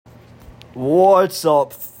What's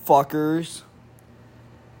up, fuckers?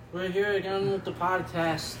 We're here again with the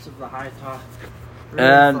podcast of the High Talk.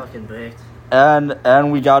 And- fucking baked.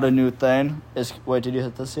 And we got a new thing. Wait, did you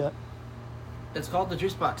hit this yet? It's called the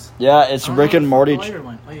Juice Box. Yeah, it's I don't Rick know and if Morty. the lighter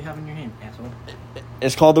one. Oh, you have in your hand, asshole.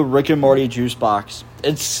 It's called the Rick and Morty Juice Box.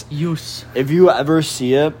 It's Use. if you ever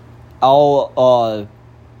see it, I'll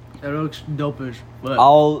It looks dopish. But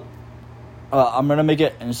I'm gonna make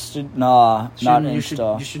it instant. Nah, not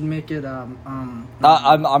Insta. You should make it I'm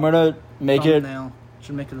gonna make it. thumbnail. You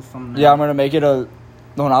should make it a thumbnail. Yeah, I'm gonna make it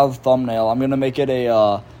not a thumbnail. I'm gonna make it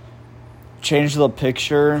a change the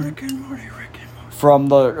picture Rick and Morty. from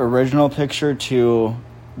the original picture to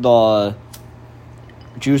the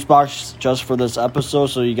juice box just for this episode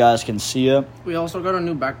so you guys can see it. We also got a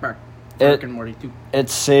new backpack. Rick and Morty too. It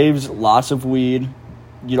saves lots of weed.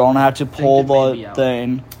 You don't have to pull the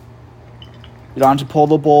thing. You don't have to pull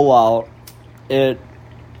the bowl out. It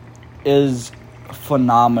is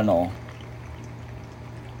phenomenal.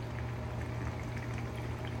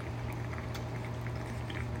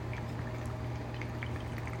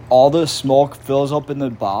 All the smoke fills up in the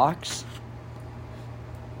box,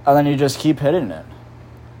 and then you just keep hitting it.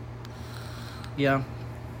 Yeah.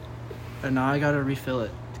 And now I gotta refill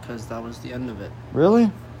it because that was the end of it.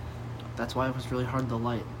 Really? That's why it was really hard to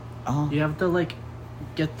light. Uh-huh. You have to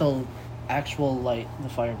get the actual light, the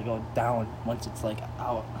fire to go down once it's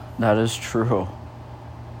out. That is true.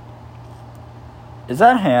 Is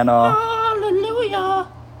that Hannah? Hallelujah.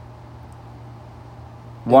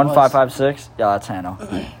 1556? Yeah, that's Hannah.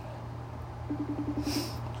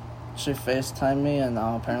 She FaceTimed me, and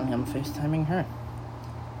now apparently I'm FaceTiming her.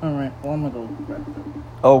 Alright, well, I'm gonna go grab them.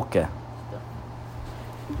 Okay.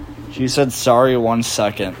 She said sorry 1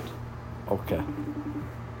 second. Okay.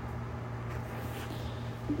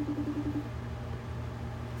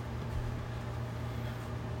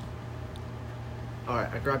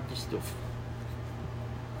 Alright, I grabbed this stuff.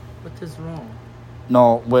 What is wrong?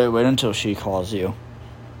 No, wait until she calls you.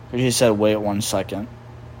 She said wait 1 second.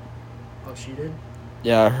 Oh, she did?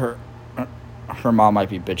 Yeah, her mom might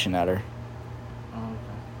be bitching at her. Oh,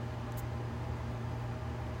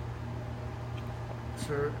 okay.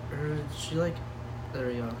 So, she there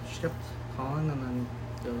we go. She kept calling and then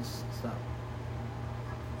goes, stop.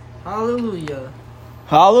 Hallelujah.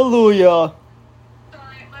 Hallelujah.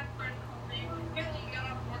 Sorry, my friend called me. You got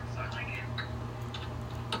off work, so I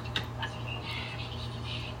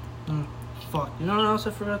Fuck. You know what else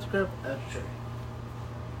I forgot to grab? Ashtray.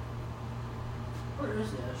 Where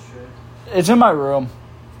is the ashtray? It's in my room.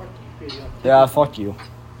 Fuck you. Here you go. Yeah, fuck you.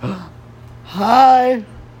 Hi.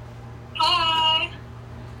 Hi.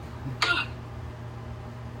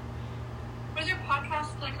 What's your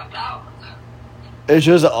podcast about? It's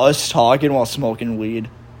just us talking while smoking weed.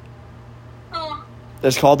 Oh.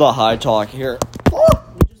 It's called the High Talk here. We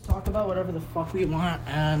just talk about whatever the fuck we want,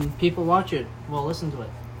 and people watch it. Well, listen to it.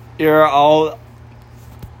 Here,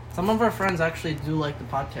 Some of our friends actually do like the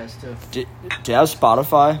podcast too. Do you have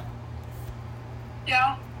Spotify?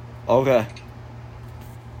 Yeah. Okay.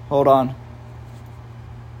 Hold on.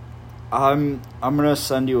 I'm gonna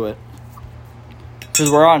send you it.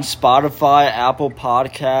 Cause we're on Spotify, Apple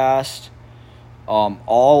Podcast,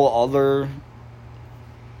 all other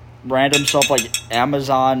random stuff like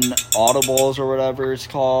Amazon Audibles or whatever it's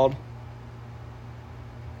called.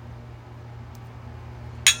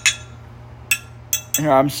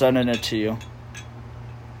 Here, I'm sending it to you.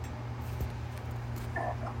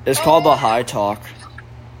 It's called the High Talk.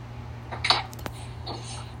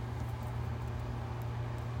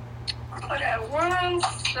 Okay, 1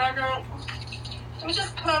 second. Let me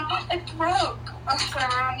just put on. It broke. I'm sorry,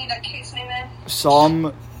 I don't need that case anymore.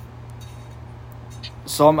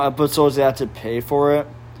 Some episodes they have to pay for it,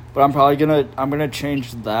 but I'm gonna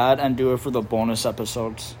change that and do it for the bonus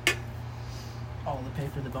episodes. Oh, the pay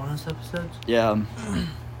for the bonus episodes? Yeah.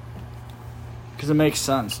 Because it makes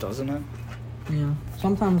sense, doesn't it? Yeah.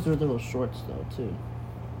 Sometimes they're little shorts though too.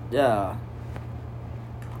 Yeah.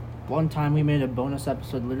 One time we made a bonus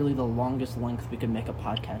episode, literally the longest length we could make a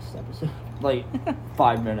podcast episode. Like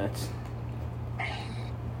 5 minutes.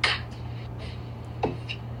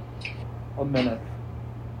 A minute.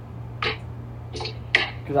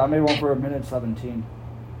 Because I made one for 1:17.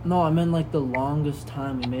 No, I meant like the longest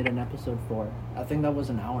time we made an episode for. I think that was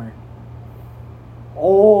an hour.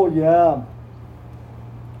 Oh, yeah.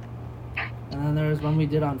 And then there was one we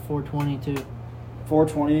did on 420 too.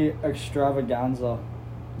 420 extravaganza.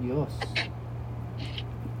 Yes.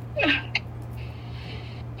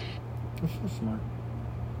 You're so smart.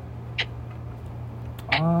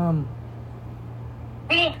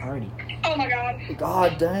 Party. Oh my god.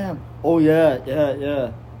 God damn. Oh,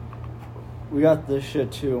 yeah. we got this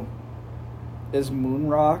shit too. Is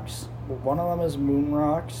moonrocks. One of them is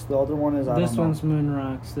moonrocks. The other one is This one's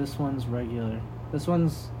moonrocks. This one's regular. This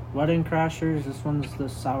one's wedding crashers. This one's the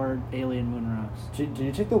sour alien moonrocks. Did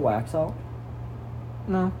you take the wax out?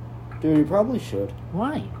 No. Dude, you probably should.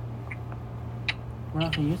 Why? We're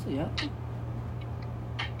not gonna use it yet.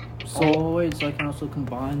 So Oh wait, so I can also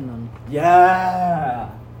combine them. yeah.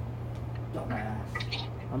 Dumbass.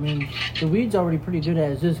 I mean, the weed's already pretty good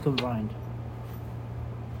as is combined.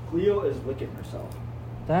 Cleo is licking herself.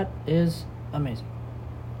 That is amazing.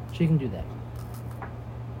 She can do that.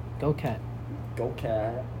 Go cat. Go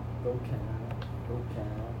cat. Go cat. Go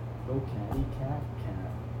cat. Go catty cat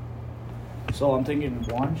cat. So I'm thinking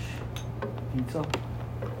lunch, pizza.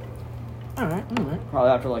 Alright. Probably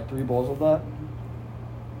after like 3 bowls of that.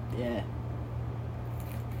 Yeah.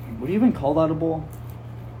 What do you even call that a bowl?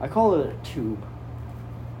 I call it a tube.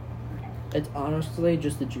 It's honestly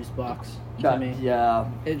just a juice box to me. Yeah.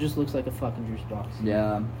 It just looks like a fucking juice box.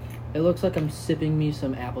 Yeah. It looks like I'm sipping me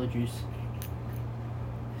some apple juice.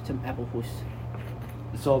 Some apple juice.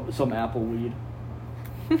 So some apple weed.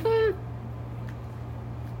 Some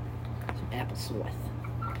apple swift.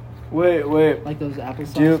 Wait. Like those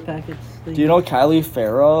applesauce Do you- packets. Do you know Kylie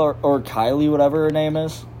Farah or Kylie, whatever her name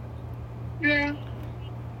is? Yeah.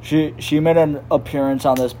 She made an appearance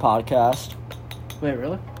on this podcast. Wait,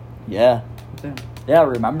 really? Yeah. Damn. Yeah,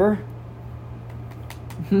 remember?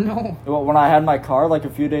 No. When I had my car like a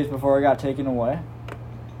few days before I got taken away?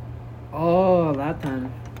 Oh, that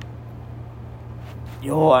time.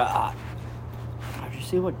 Yo, did you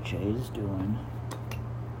see what Jay's doing?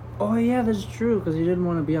 Oh yeah, that's true. Because he didn't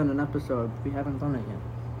want to be on an episode. We haven't done it yet.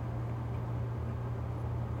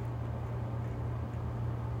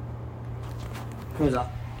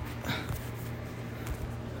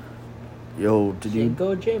 Yo, did you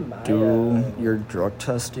Go J-Maya. do your drug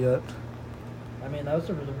test yet? I mean, that was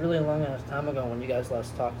a really long ass time ago when you guys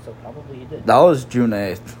last talked, so probably you did. That was June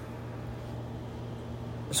 8th.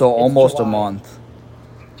 So almost a July. month.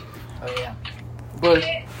 Oh yeah. But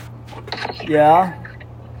yeah.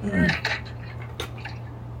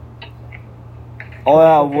 Oh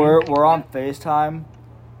yeah, we're on FaceTime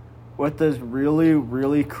with this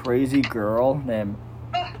really crazy girl named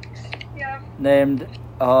Yeah.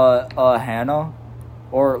 Hannah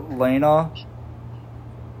or Lena.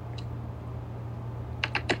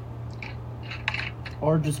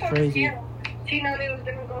 Or just crazy. She knows it was a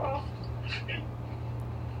different girl.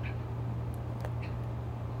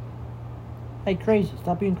 Hey, crazy!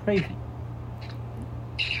 Stop being crazy.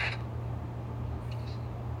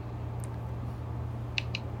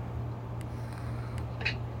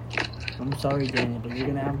 I'm sorry, Daniel, but you're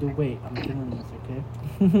gonna have to wait. I'm filling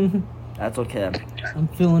this, okay? That's okay. I'm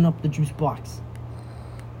filling up the juice box.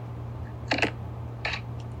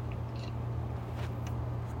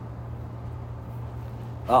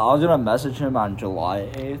 I was gonna message him on July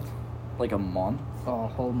 8th, like a month. Oh, a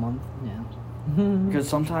whole month? Yeah. Because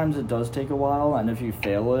sometimes it does take a while, and if you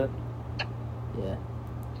fail it, Yeah.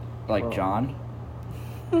 like Bro. John.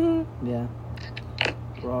 Yeah.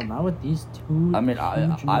 Bro, not with these two. I mean, I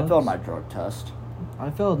huge failed nuts. my drug test. I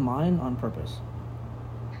failed mine on purpose.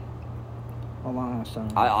 A long ass time.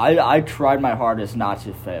 I tried my hardest not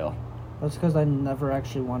to fail. That's because I never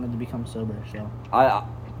actually wanted to become sober, so.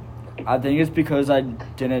 I think it's because I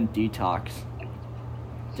didn't detox.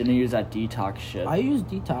 Didn't use that detox shit. I used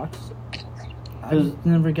detox. I 'Cause- just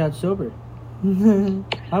never got sober.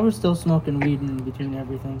 I was still smoking weed in between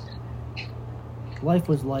everything. Life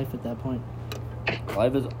was life at that point.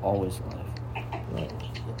 Life is always life. Right,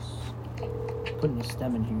 yes. Putting a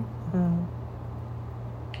stem in here.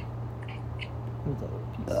 Where's that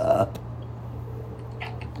little piece?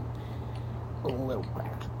 A little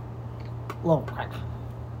crack. Little crack.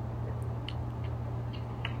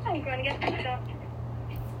 I'm going to get some stuff.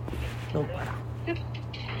 Little crack.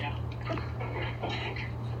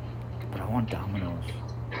 But I want Domino's. Do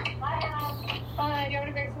you want me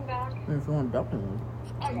to bring some back? If you want Domino's,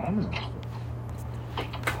 Domino's.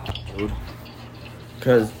 Dude.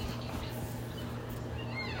 Because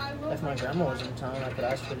If my grandma was in town, I could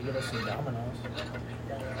ask her to get us some Domino's.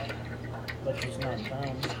 But she's not in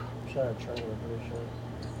town. She's at a trailer, pretty sure.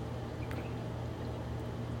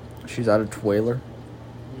 she's at a twailer.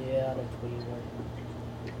 Yeah, at a Tweezer.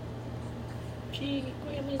 Gee,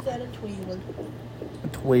 Grammy's at a Tweezer. A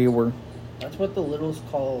twailer. That's what the littles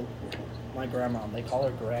call my grandma. They call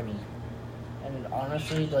her Grammy. And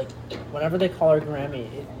honestly, like, whenever they call her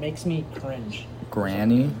Grammy, it makes me cringe.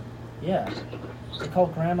 Granny. Yeah. They call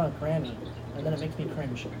Grandma Grammy. And then it makes me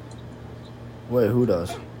cringe. Wait, who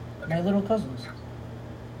does? My little cousins.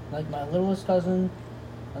 Like, my littlest cousin,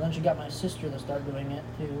 And then she got my sister to start doing it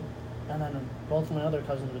too. And then both my other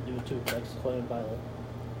cousins would do it too, like Chloe and Violet.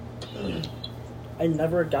 I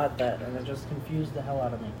never got that, and it just confused the hell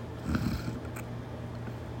out of me.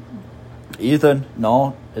 Ethan,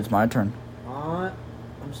 no, it's my turn. I'm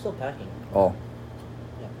still packing. Oh.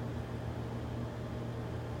 Yeah.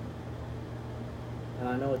 And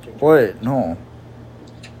I know what you're Wait, no.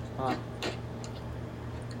 Huh.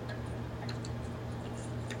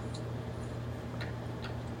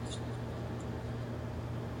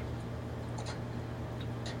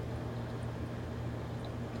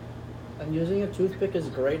 And using a toothpick is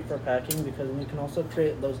great for packing because you can also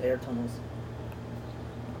create those air tunnels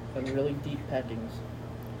and really deep packings.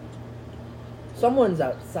 Someone's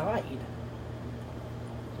outside.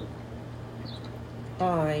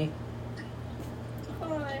 Hi.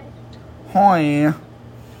 Hi. Hoi.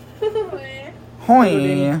 Hi.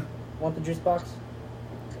 Hoi. Want the juice box?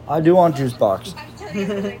 I do want juice box. I'm telling you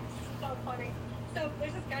something so funny. So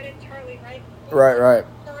there's this guy named Charlie, right? Right.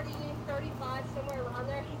 30, 35, somewhere around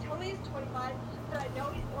there. He told me he's 25, but I know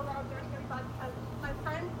he's more around 30, 35 because my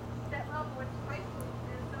friend's stepmom went to high school with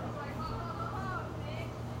him. So I was like, oh,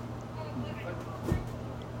 bitch. And I'm like, I come over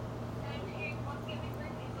and he wants to get me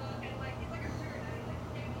free pizza and like, he's like a sugar daddy. Like,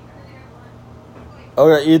 maybe earlier at lunch.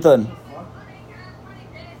 Okay, Ethan.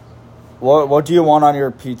 What do you want on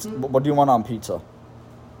your pizza? What do you want on pizza?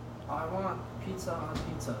 I want pizza on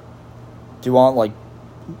pizza. Do you want like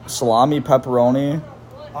salami, pepperoni?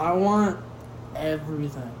 I want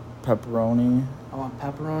everything. Pepperoni, I want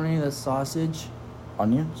pepperoni, the sausage.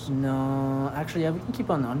 onions? No, actually, yeah, we can keep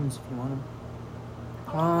on the onions if you want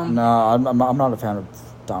them. No, I'm not a fan of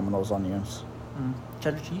Domino's onions.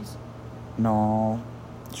 Cheddar cheese. No,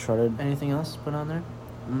 shredded. Anything else to put on there?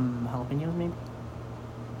 Jalapenos maybe.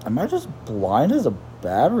 Am I just blind as a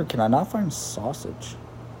bat, or can I not find sausage?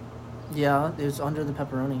 Yeah, it's under the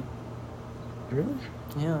pepperoni. Really?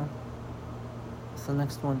 Yeah. It's the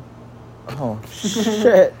next one. Oh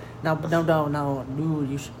shit! No, dude, you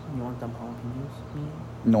want them jalapenos? Me?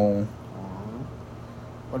 No.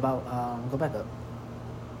 What about go back up?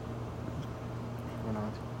 Or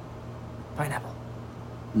not? Pineapple.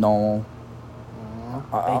 No.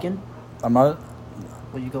 Bacon? I'm not.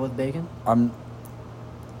 Will you go with bacon? I'm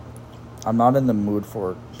not in the mood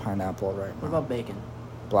for pineapple right What now. about bacon?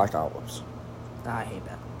 Black olives. I hate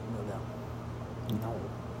that. No.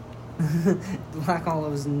 Black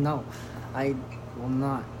olives, no. I will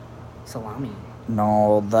not. Salami.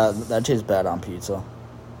 No, that tastes bad on pizza.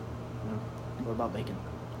 No. What about bacon?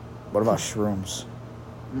 What about shrooms?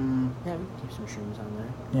 Yeah, we can keep some shrooms on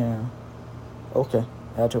there. Yeah. Okay.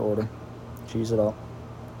 Had to order. Cheese it up.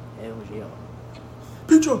 Hell yeah.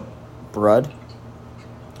 Pizza. Bread.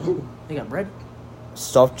 They got bread?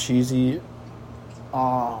 Stuffed cheesy.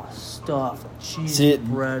 Oh, stuffed cheese, See,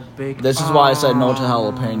 bread, bacon. This is why I said no to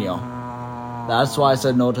jalapeno. That's why I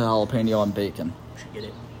said no to jalapeno and bacon. Should get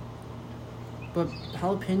it. But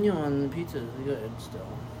jalapeno on the pizza is good still.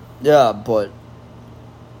 Yeah, but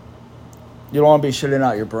you don't want to be shitting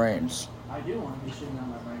out your brains. I do want to be shitting on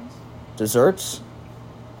my brains. Desserts?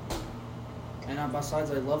 And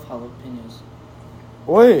besides, I love jalapenos.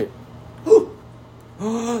 Wait.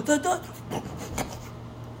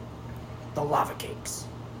 The lava cakes.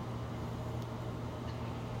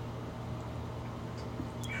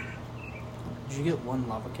 Did you get one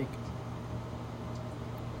lava cake?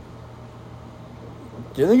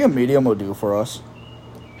 Do you think a medium will do for us?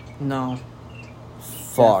 No.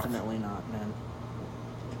 Fuck. Definitely not, man.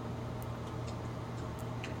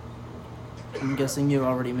 I'm guessing you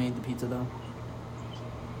already made the pizza though.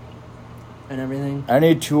 And everything. I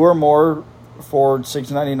need 2 or more for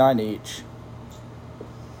 $6.99 each.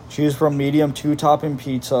 Choose from medium 2-topping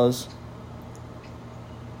pizzas.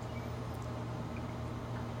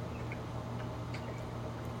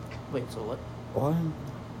 Wait, so what? What?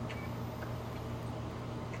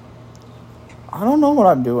 I don't know what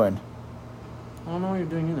I'm doing. I don't know what you're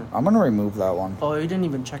doing either. I'm gonna remove that one. Oh, you didn't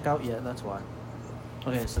even check out yet, that's why.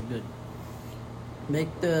 Okay, so good.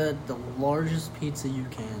 Make the largest pizza you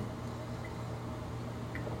can.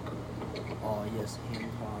 Oh, yes,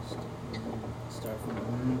 hand tossed. Start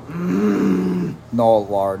from... No,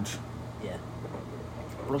 large. Yeah.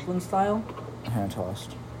 Brooklyn style? Hand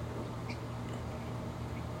tossed.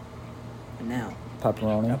 And now,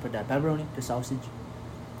 Pepperoni. I put that pepperoni, the sausage.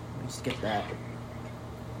 Let's get that.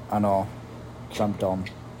 I know. 'Cause I'm dumb.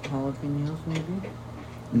 Jalapenos, maybe?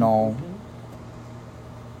 No.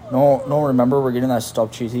 No, remember we're getting that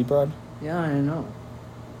stuffed cheesy bread? Yeah, I know.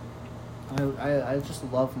 I just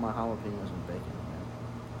love my jalapenos and bacon, man.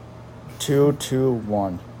 2, 2,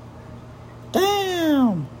 1.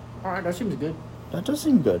 Damn! Alright, that seems good. That does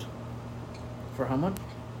seem good. For how much?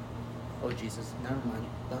 Oh Jesus! Never mind.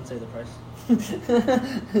 Don't say the price.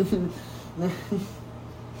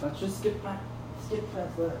 Let's just skip past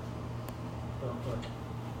that. Oh, fuck.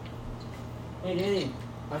 Hey Danny,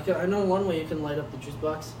 I know one way you can light up the juice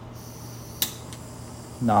box.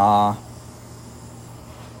 Nah.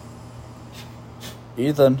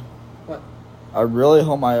 Ethan. What? I really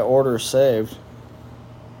hope my order's saved.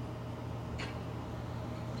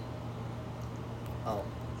 Oh.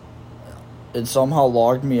 It somehow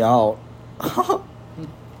logged me out. You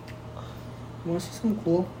wanna see something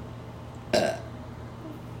cool?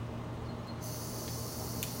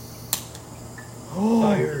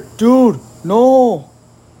 Fire. Dude, no.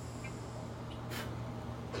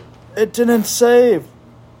 It didn't save.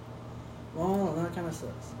 Well, that kind of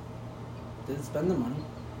sucks. Did it spend the money?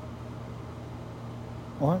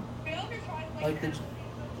 What? Like the...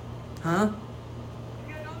 Huh?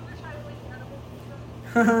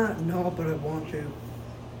 No, but I want to.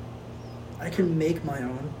 I can make my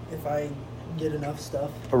own if I get enough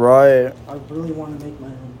stuff. Right. I really want to make my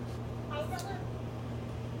own.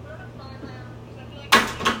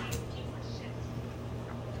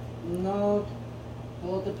 No.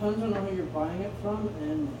 Well, it depends on who you're buying it from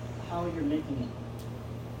and how you're making it.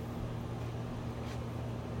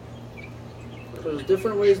 There's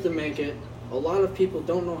different ways to make it. A lot of people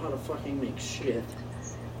don't know how to fucking make shit.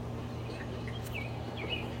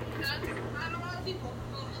 I'm a lot of people.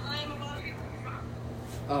 I'm a lot of people.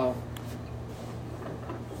 Oh.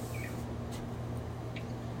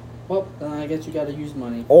 Well, then I guess you gotta use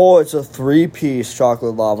money. Oh, it's a 3-piece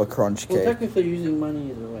chocolate lava crunch Well, cake. technically using money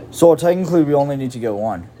either way. So technically we only need to get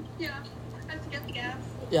one. Yeah. I have to get the gas.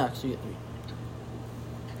 Yeah, so you get 3.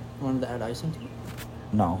 Wanted to add icing to it?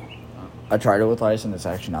 No. I tried it with ice and it's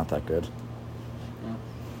actually not that good.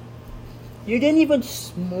 You didn't even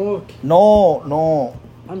smoke. No.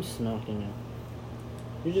 I'm smoking it.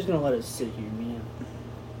 You're just gonna let it sit here, man.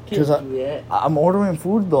 Because Can't do that. I'm ordering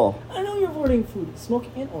food though. I know you're ordering food. Smoke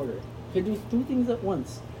and order. You can do 2 things at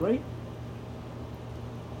once, right?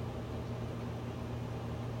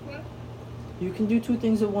 What? You can do 2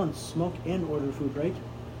 things at once. Smoke and order food, right?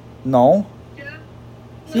 No. Yeah.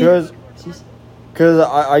 Because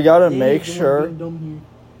I gotta make Danny, sure. being dumb here.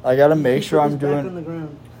 I gotta You make put sure this I'm back on doing. the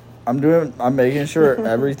ground. I'm making sure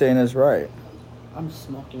everything is right. I'm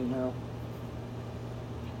smoking now.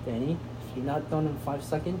 Danny, if you're not done in 5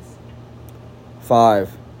 seconds,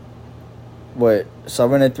 5. Wait,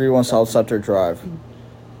 7831 South Center Drive.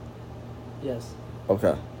 yes.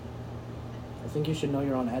 Okay. I think you should know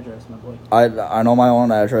your own address, my boy. I know my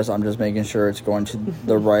own address. I'm just making sure it's going to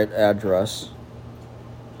the right address.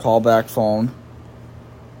 Call back phone.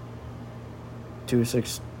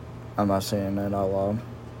 26. I'm not saying it out loud.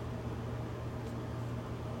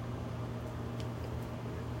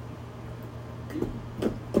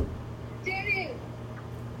 Danny!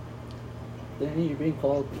 Danny, you're being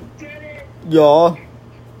called. Danny! Yeah.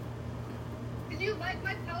 Did you like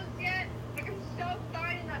my post yet? Like, I'm so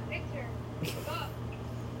fine in that picture. Stop.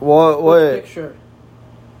 What? Which Wait. picture?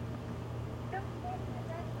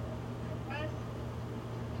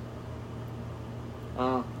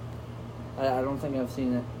 I don't think I've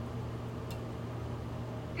seen it.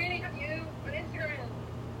 Danny, have you on Instagram?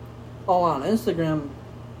 Oh, on Instagram?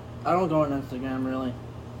 I don't go on Instagram, really.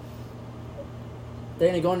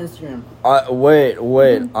 Danny, go on Instagram.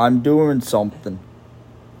 Wait. I'm doing something.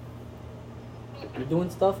 You're doing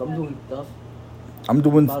stuff? I'm doing stuff. I'm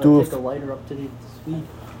doing About to take a stuff. lighter up to the suite.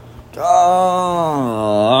 Ah.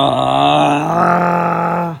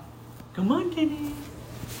 Come on, Danny.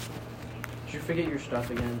 Did you forget your stuff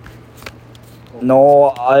again?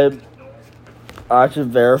 No, I should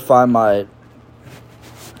verify my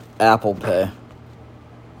Apple Pay.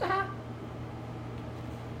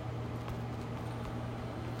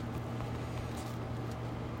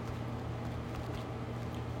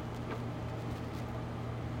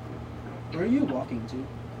 Where are you walking to?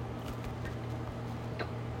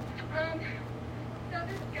 So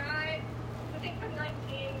this guy, I think I'm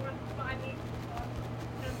 19, wants to buy me stuff.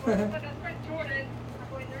 And my best friend Jordan, I'm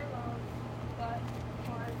going there alone. But,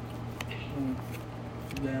 fine.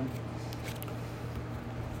 Damn.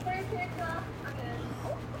 Hey, Pizza. I'm in.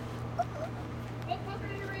 What book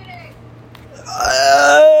are you reading?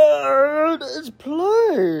 It's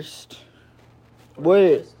placed.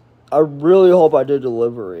 Wait, I really hope I did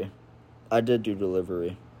delivery. I did do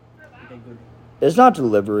delivery. Okay, good. It's not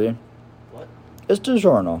delivery. What? It's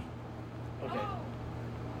DiGiorno. Okay.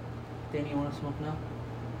 Danny, you want to smoke now?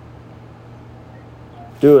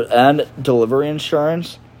 Dude, and delivery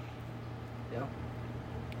insurance. Yeah.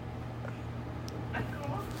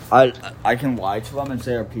 I can lie to them and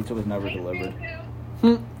say our pizza was never delivered.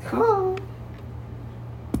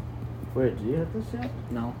 Wait, did you hit this yet?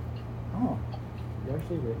 No. Oh, you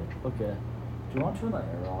actually did it? Okay. Do you want to turn the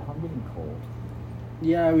air off? I'm getting cold.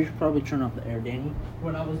 Yeah, we should probably turn off the air, Danny.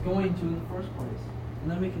 What I was going to in the first place.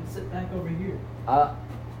 And then we can sit back over here. I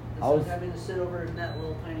Instead was of having to sit over in that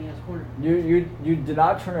little tiny ass corner. you did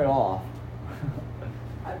not turn it off.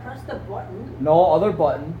 I pressed the button. No other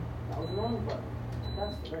button. That was the wrong button.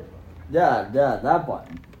 That's the right button. Yeah, that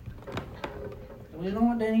button. Well, you know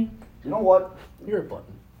what, Danny? You know what? You're a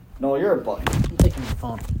button. No, you're a button. I'm taking your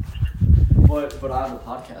phone. But I have a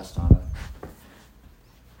podcast on it.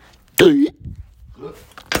 Yeah.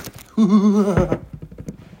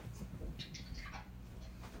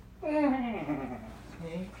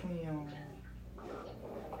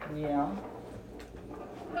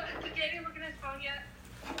 Did Danny look at his phone yet?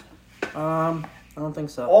 I don't think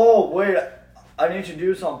so. Oh wait, I need to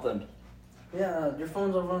do something. Yeah, your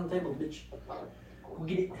phone's over on the table, bitch. Go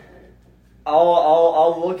get it.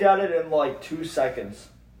 I'll look at it in like 2 seconds.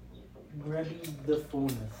 Grab the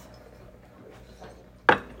phone.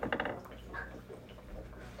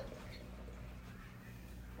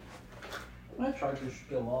 My charger should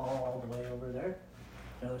go all the way over there.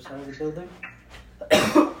 The other side of the building.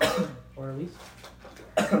 Or at least.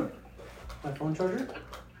 My phone charger.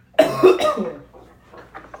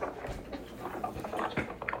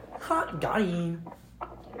 Hot, got him.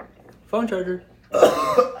 Phone charger.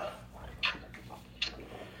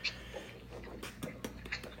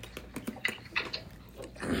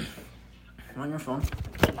 On your phone.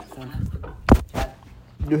 Cat.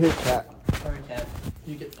 You hit cat. Sorry, cat.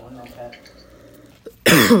 You get phone, not cat.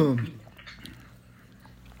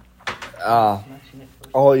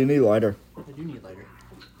 Oh, you need lighter. I do need lighter.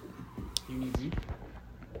 Do you need weed?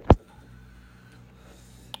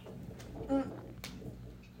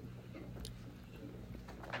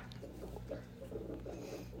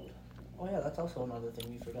 Oh yeah, that's also another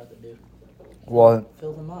thing we forgot to do. What?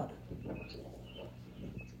 Fill the mod.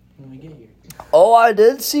 When we get here. Oh, I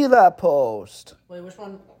did see that post. Wait, which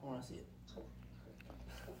one? I want to see it.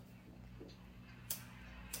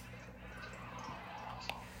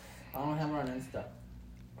 I don't have her on Insta.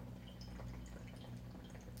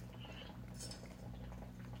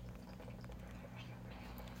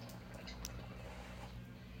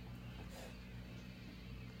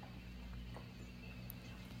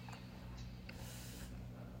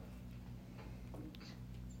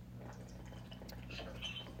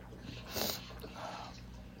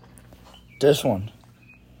 This one.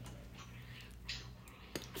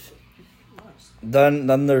 Then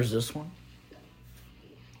there's this one.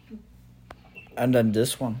 And then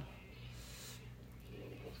this one.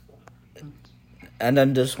 And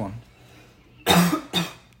then this one.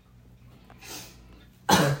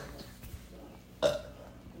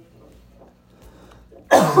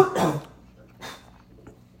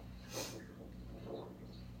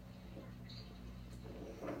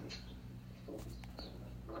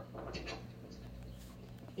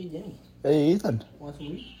 Hey, Denny. Hey, Ethan. Want some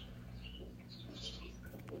weed?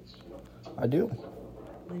 I do.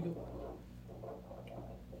 There you go.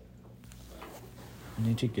 I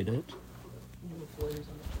need to get it. You go flavors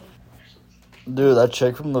on the Dude, that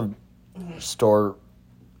chick from the store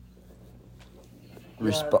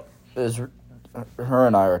is her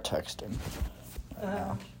and I are texting right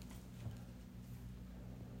now.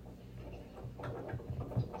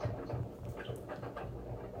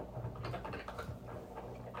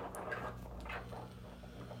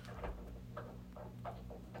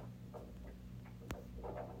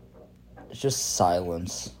 It's just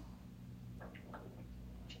silence.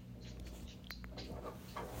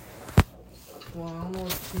 Well, I don't know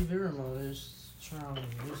what the TV remote is. Turn on the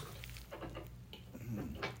music.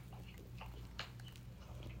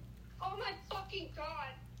 Oh my fucking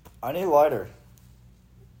god! I need lighter.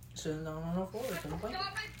 Sitting down on the floor. Stop my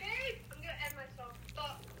face! I'm gonna end myself.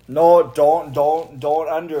 Stop. No, don't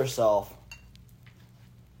end yourself.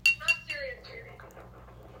 I'm not serious, baby.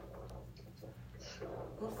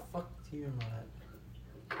 What the fuck TV remote at?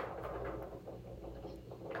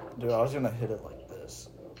 Dude, I was gonna hit it like this.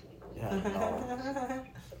 Yeah, no.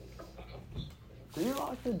 Did you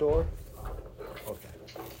lock your door? Okay.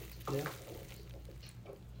 Yeah.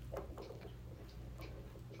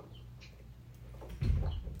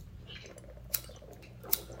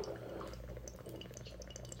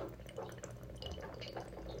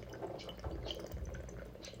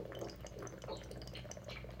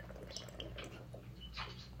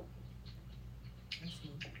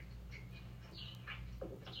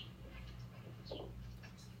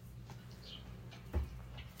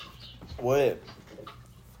 Wait.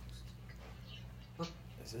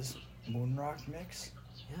 this moonrock mix?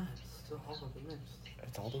 Yeah, it's still all of the mix.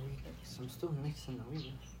 It's all the weed mix? I'm still mixing the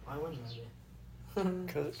weed. Why wouldn't I be?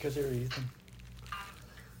 Because you're Ethan.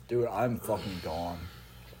 Dude, I'm fucking gone.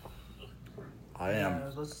 I am. Yeah,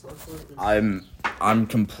 let's let this I'm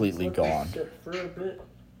completely let this gone. sit for a bit.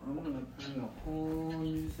 I'm gonna bring a whole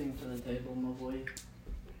new thing to the table, my boy.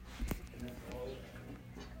 And that's all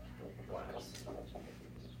wax.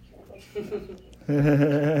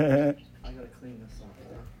 I gotta clean this up.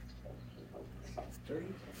 It's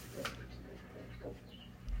dirty.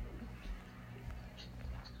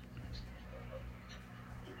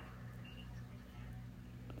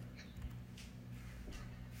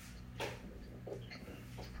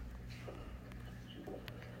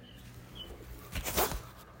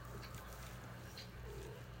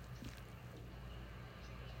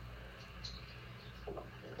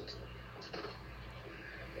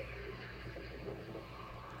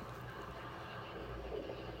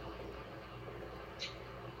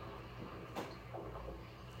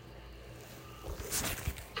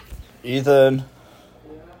 Ethan,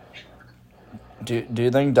 do you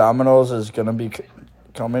think Domino's is gonna be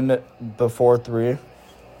coming before 3?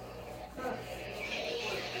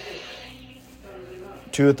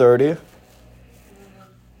 2:30.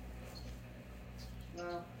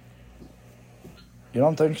 No, You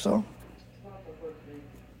don't think so? not before 3.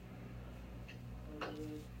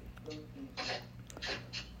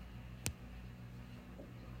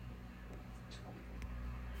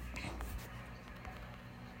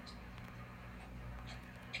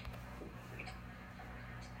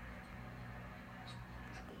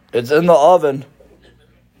 It's in the oven.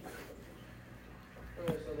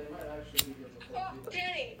 Okay, so they might actually be here before Oh,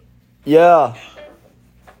 Danny, Yeah.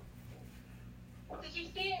 did you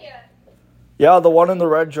see it yet? Yeah, the one in the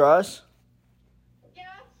red dress. Yes?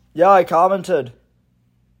 Yeah, I commented.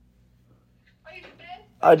 Oh, you did?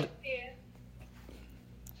 I didn't see it.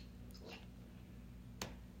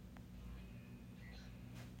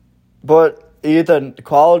 But Ethan,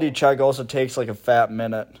 quality check also takes like a fat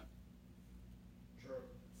minute. Sure.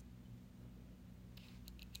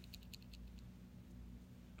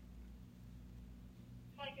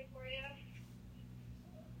 Like it for you.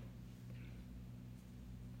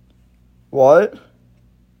 What?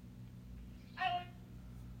 I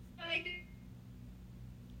like it.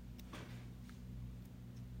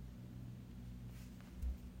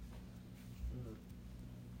 Okay.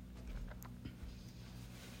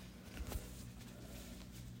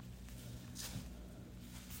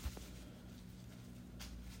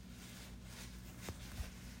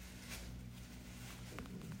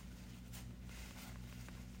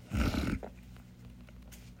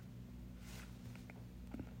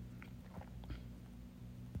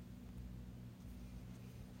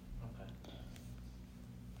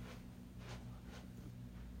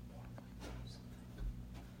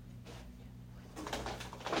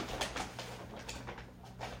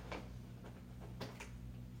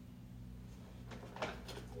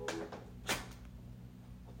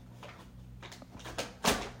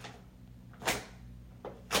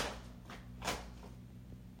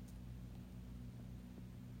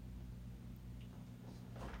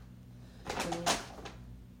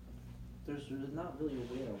 There's not really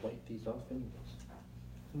a way to wipe these off anyways.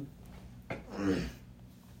 And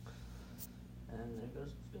there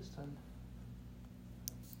goes the piston.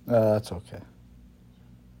 That's okay.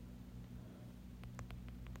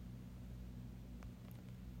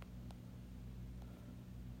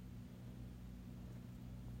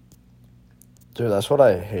 Dude, that's what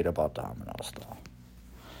I hate about Domino's, though.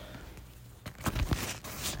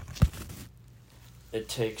 It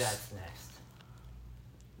takes... That's next.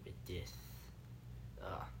 With this.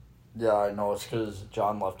 Yeah, I know. It's because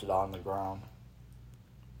John left it on the ground.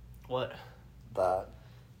 What? That.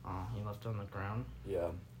 Oh, he left it on the ground? Yeah.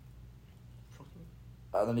 Fucking.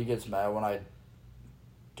 And then he gets mad when I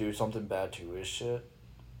do something bad to his shit.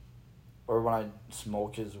 Or when I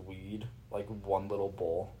smoke his weed, like one little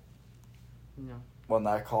bowl. No. When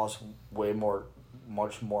that costs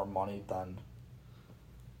much more money than...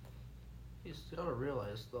 He's gotta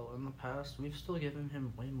realize, though, in the past, we've still given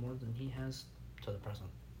him way more than he has to the present.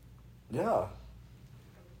 Yeah.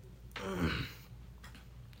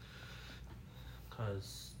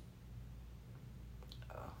 Because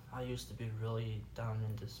I used to be really down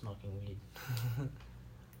into smoking weed.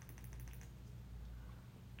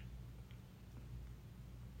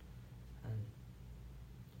 And,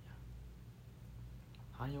 yeah.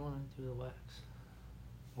 How do you want to do the wax?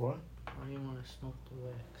 What? How do you want to smoke the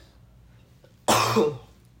wax?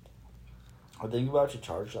 I think about you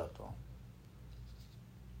charge that, though.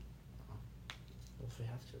 Well, if we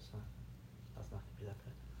have to, it's not, that's not going to be that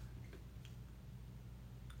bad.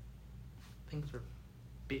 Things are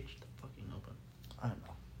bitch the fucking open. I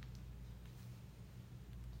know.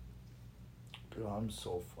 Dude, I'm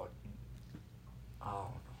so fucking... I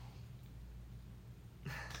don't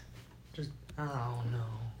know. Just, I don't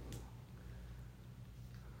know.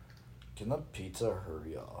 Can the pizza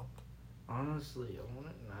hurry up? Honestly, I want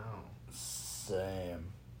it now.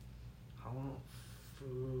 Same. I want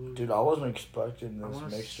food. Dude, I wasn't expecting I this wanna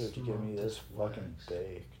mixture to give me smoke this this fucking wax.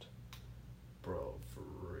 baked. Bro, for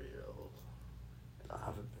real. I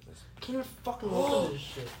haven't been this... I can't even fucking open this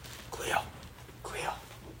shit. Cleo!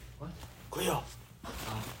 What? Cleo!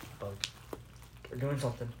 Oh, bug. We're doing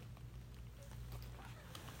something.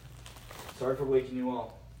 Sorry for waking you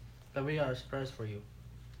up. But we got a surprise for you.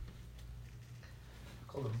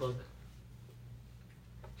 Called a bug.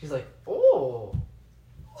 She's like, oh!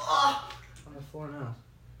 Ah! On the floor now.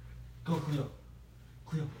 Go, Cleo.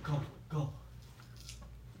 Cleo, go.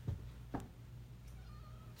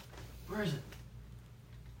 Where is it?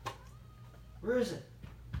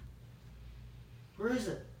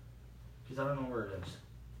 Because I don't know where it is.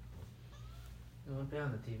 It went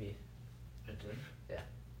behind the TV. It did? Yeah.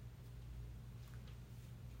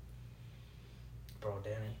 Bro,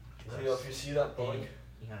 Danny. Cleo, if you see that bug...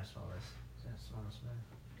 You gotta smell this. You gotta smell this, man.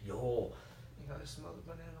 Yo. You gotta smell the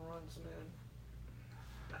banana runs, man.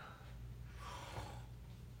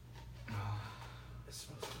 It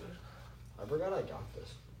smells good. I forgot I got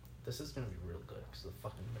this. This is gonna be real good because the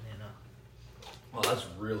fucking banana. Oh, that's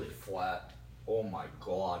really flat. Oh my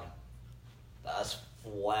god. That's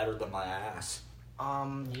flatter than my ass.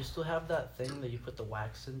 You still have that thing that you put the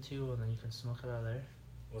wax into and then you can smoke it out of there?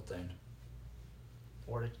 What thing?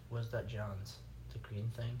 Or was that John's? The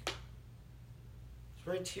green thing? It's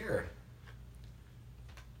right here.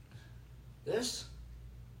 This?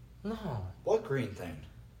 No. What green thing?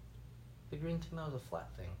 The green thing that was a flat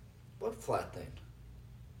thing. What flat thing?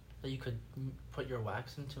 That you could put your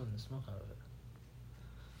wax into and then smoke out of it.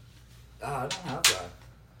 I don't have that.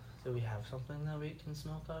 Do we have something that we can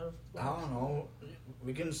smoke out of? I don't know.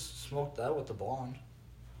 We can smoke that with the blonde.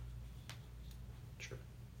 True.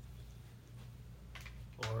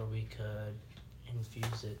 Or we could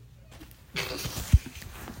infuse it.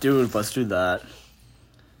 Dude, let's do that.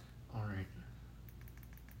 Alright.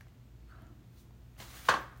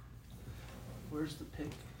 Where's the pick?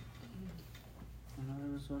 I know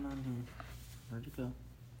there was one on here. Where'd it go?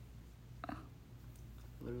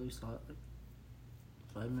 Literally saw it like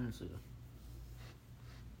 5 minutes ago.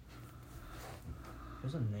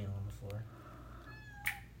 There's a nail on the floor.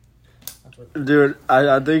 That's what. Dude,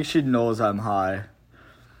 I think she knows I'm high.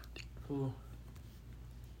 Who?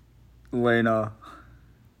 Lena.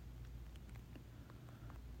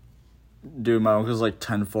 Dude, my uncle's like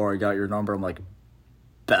 10-4. I got your number. I'm like,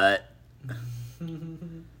 bet.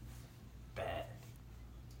 Bad.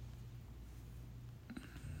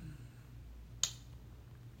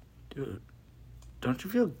 Dude, don't you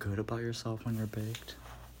feel good about yourself when you're baked?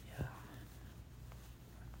 Yeah.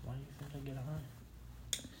 Why do you think I get high?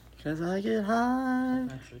 Because I get high.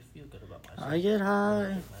 I actually feel good about myself. I get high. I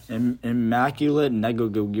like myself. Immaculate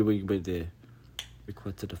negligibly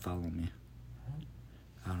requested to follow me.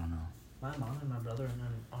 I don't know. My mom and my brother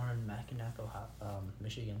are in Mackinac,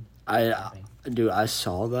 Michigan. Dude, I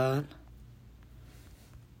saw that.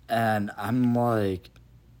 And I'm like,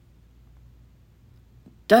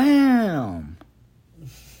 damn.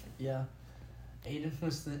 Yeah. Aiden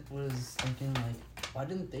was thinking, like, why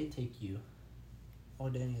didn't they take you? Oh,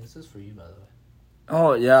 Danny, this is for you, by the way.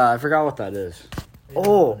 Oh, yeah, I forgot what that is.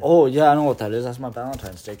 Oh, yeah, I know what that is. That's my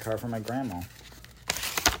Valentine's Day card from my grandma.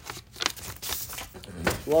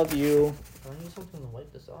 Love you. I need something to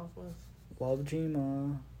wipe this off with. Love Gma.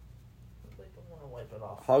 I like, don't want to wipe it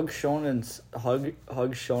off. Hug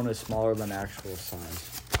shown is smaller than actual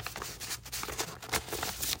size.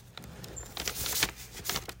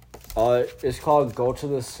 It's called go to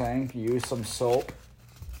the sink, use some soap,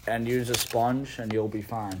 and use a sponge, and you'll be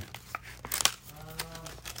fine.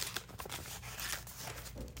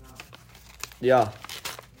 No. Yeah.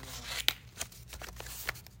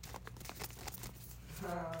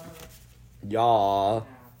 Yeah.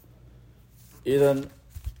 Ethan,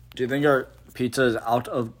 do you think your pizza is out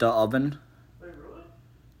of the oven? Wait, really?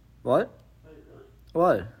 What? Wait, really?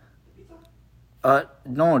 What? The pizza?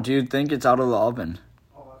 No, do you think it's out of the oven?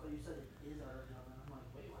 Oh, I thought you said it is out of the oven. I'm like,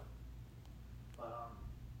 wait, what? But,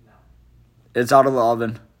 no. It's out of the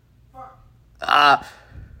oven. Fuck. Ah!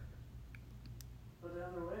 Was it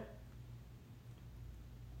on the way?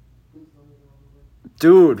 Please tell me they're on the way.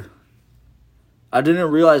 Dude. I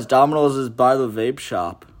didn't realize Dominos is by the vape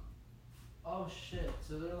shop. Oh, shit.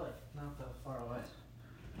 So they're, like, not that far away.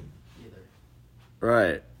 Either.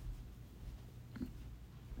 Right.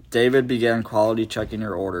 David began quality checking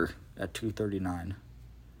your order at 2:39.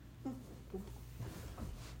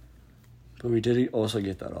 But we did also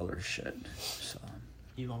get that other shit. So.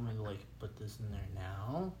 You want me to like put this in there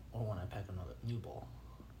now, or when I pack another new bowl?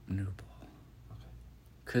 New ball. Okay.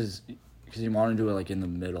 Cause you want to do it like in the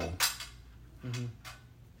middle. Mhm.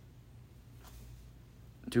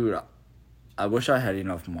 Dude, I wish I had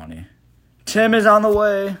enough money. Tim is on the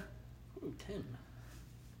way. Ooh, Tim.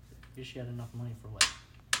 You should had enough money for what?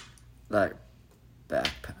 That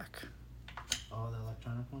backpack. Oh, the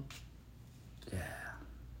electronic one. Yeah.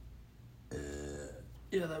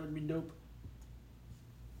 Yeah, that would be dope.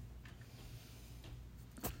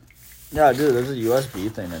 Yeah, dude, there's a USB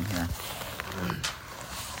thing in here.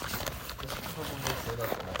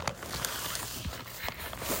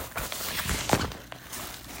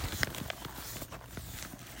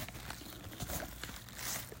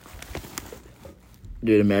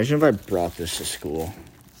 Dude, imagine if I brought this to school.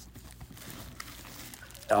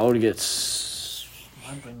 I would get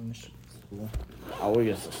I'm bringing this shit to school. I would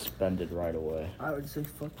get suspended right away. I would say,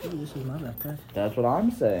 fuck you, this is my backpack. That's what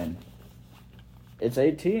I'm saying. It's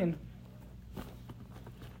 18.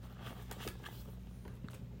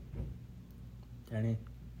 Danny.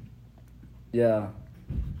 Yeah.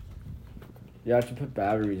 You have to put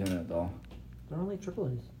batteries in it, though. They're only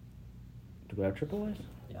AAAs. Do we have AAAs?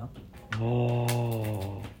 Yeah.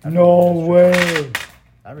 Oh. Everyone has way.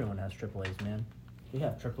 Everyone has AAAs, man. We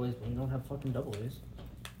have AAAs, but we don't have fucking AAs.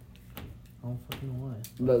 I don't fucking know why.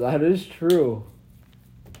 But that is true.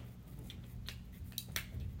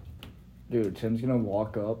 Dude, Tim's gonna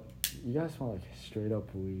walk up. You guys smell like straight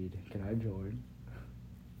up weed. Can I join?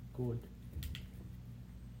 Good.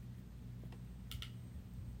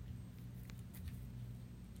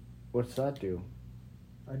 What's that do?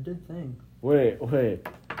 I did thing. Wait.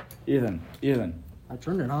 Ethan. I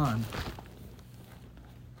turned it on.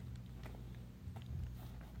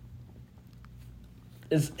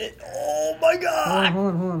 Is it? Oh my god!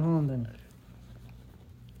 Hold on then.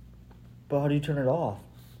 But how do you turn it off?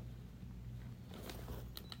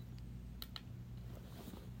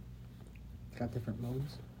 It's got different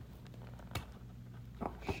modes.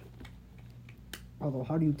 Oh shit. Although,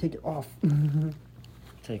 how do you take it off?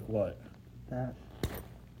 Take what? That.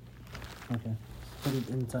 Okay. Put it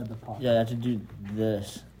inside the pot. Yeah, you have to do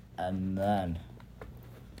this and then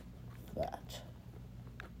that.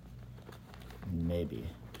 Maybe.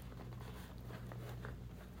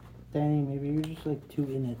 Danny, maybe you're just like too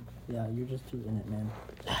in it. Yeah, you're just too in it, man.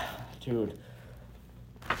 Dude,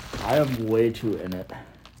 I am way too in it.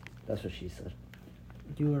 That's what she said.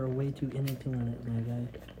 You are way too in it, my guy.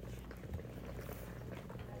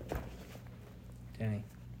 Danny.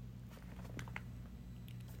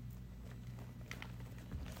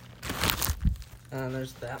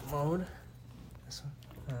 There's that mode. This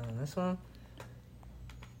one. And this one.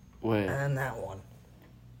 Wait. And that one.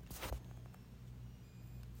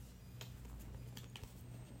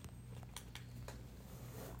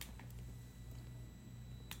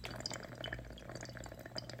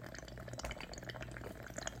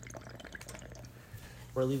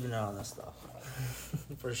 We're leaving it on this stuff.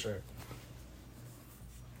 For sure.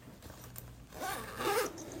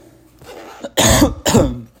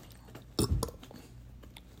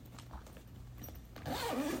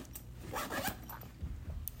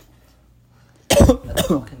 That's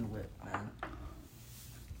fucking lit, man.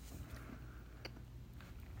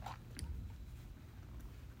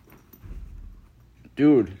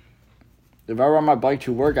 Dude, if I ride my bike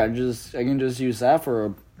to work, I can just use that for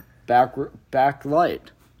a back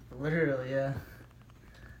light. Literally, yeah.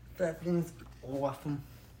 That thing's awesome.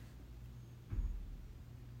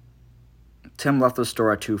 Tim left the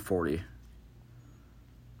store at 2:40.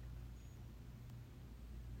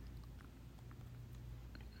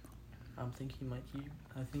 I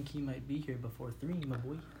think he might be here before 3, my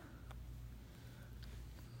boy.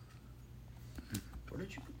 Where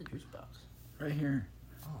did you put the juice box? Right here.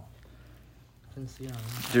 Oh. I didn't see it on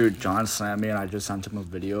Dude, John slammed me and I just sent him a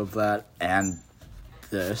video of that and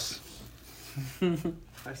this.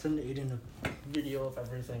 I sent Aiden a video of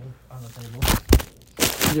everything on the table.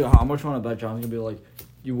 Dude, how much want to bet John's gonna be like,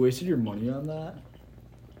 you wasted your money on that?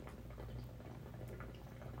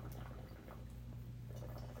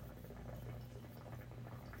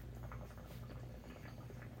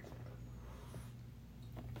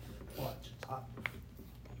 Watch, it's hot.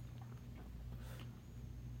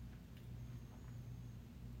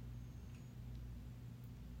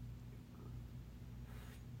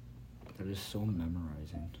 That is so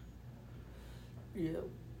memorizing. Yeah.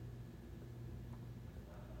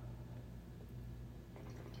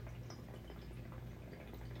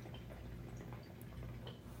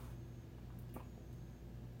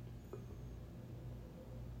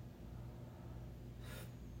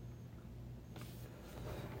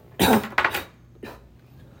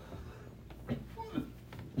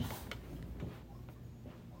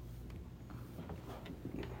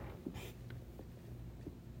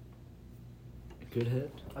 good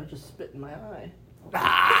hit? I just spit in my eye.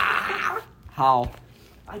 How?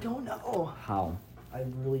 I don't know. How? I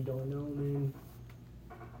really don't know, man.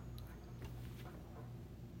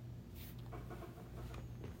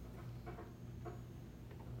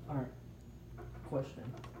 Alright. Question.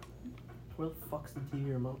 Where the fuck's the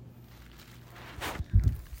TV remote?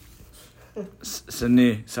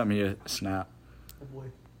 Sydney sent me a snap. Oh boy.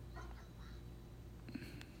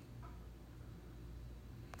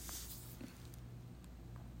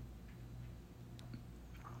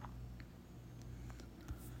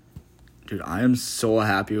 Dude, I am so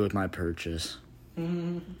happy with my purchase.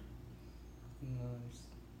 Nice.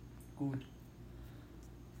 Good.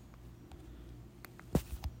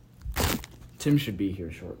 Tim should be here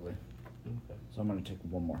shortly. Okay. So I'm going to take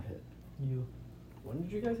one more hit. You. When did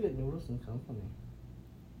you guys get noodles and company?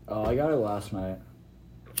 Oh, I got it last night.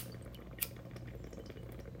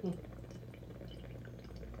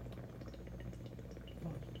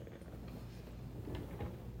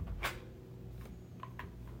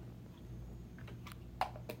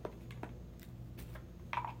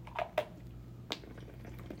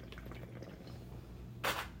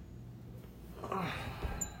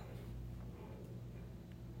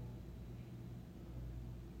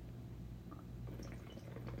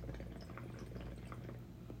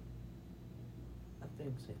 That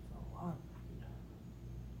thing saves a lot.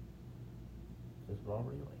 Because we're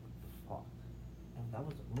already like, fuck. And that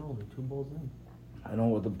was, we're only 2 bowls in. I know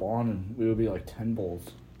with the bond, and we would be like 10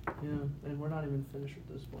 bowls. Yeah, and we're not even finished with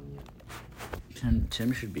this one yet.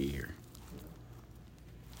 Tim should be here.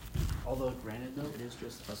 Although, granted though, it is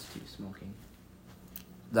just us 2 smoking.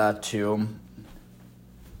 That too.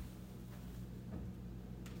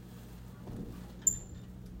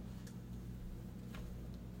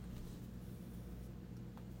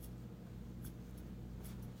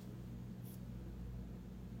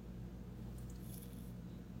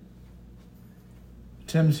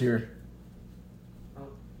 Tim's here. Oh,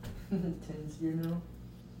 Tim's here now?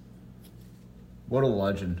 What a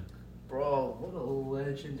legend. Bro, what a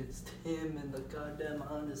legend. It's Tim and the goddamn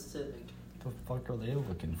Honda Civic. What the fuck are they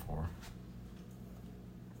looking for?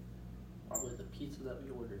 Probably the pizza that we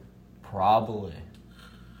ordered. Probably.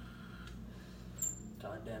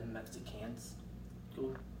 Goddamn Mexicans.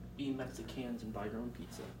 Go be Mexicans and buy your own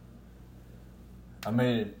pizza. I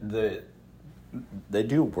mean, they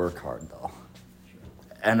do work hard though.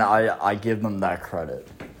 And I give them that credit.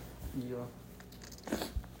 Yeah.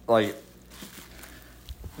 Like,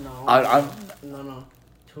 No. No.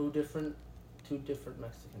 Two different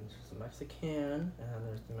Mexicans. There's the Mexican and then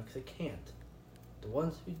there's the Mexicant. The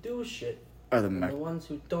ones who do shit are the and the ones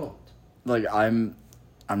who don't. Like, I'm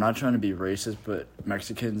not trying to be racist, but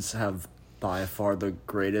Mexicans have by far the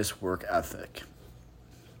greatest work ethic.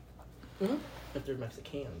 Mm-hmm. If they're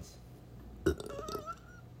Mexicans.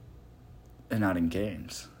 And not in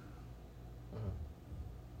games.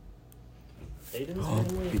 Aiden's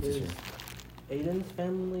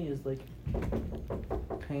family is like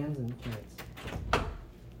pans and cans.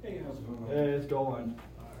 Hey, how's it going? Hey, it's going.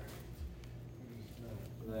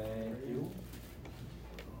 Thank you.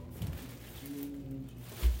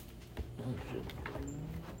 Oh shit.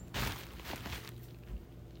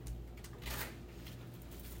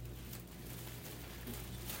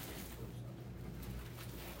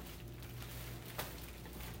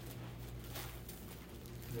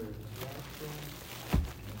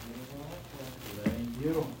 Thank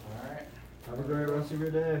you. Alright. Have a great rest of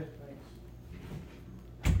your day.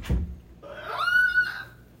 Thanks.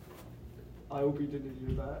 I hope he didn't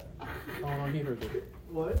hear that. Oh no, he heard it.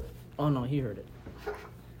 What? Oh no, he heard it.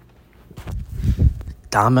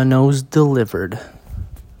 Domino's delivered.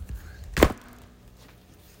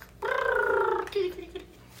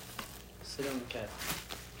 Sit on the cat.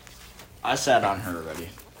 I sat on her already.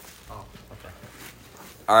 Oh, okay.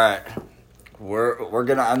 All right, we're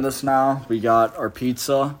gonna end this now. We got our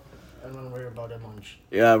pizza. And then we're about to munch.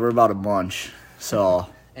 Yeah, we're about to munch. So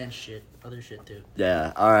And shit. Other shit too.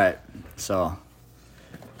 yeah, all right. So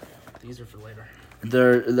These are for later.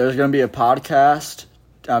 there's gonna be a podcast.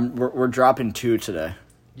 We're dropping 2 today.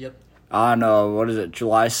 Yep. On what is it?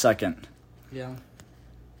 July 2nd. Yeah.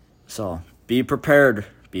 So be prepared.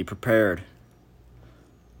 Be prepared.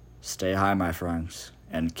 Stay high, my friends,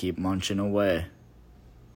 and keep munching away.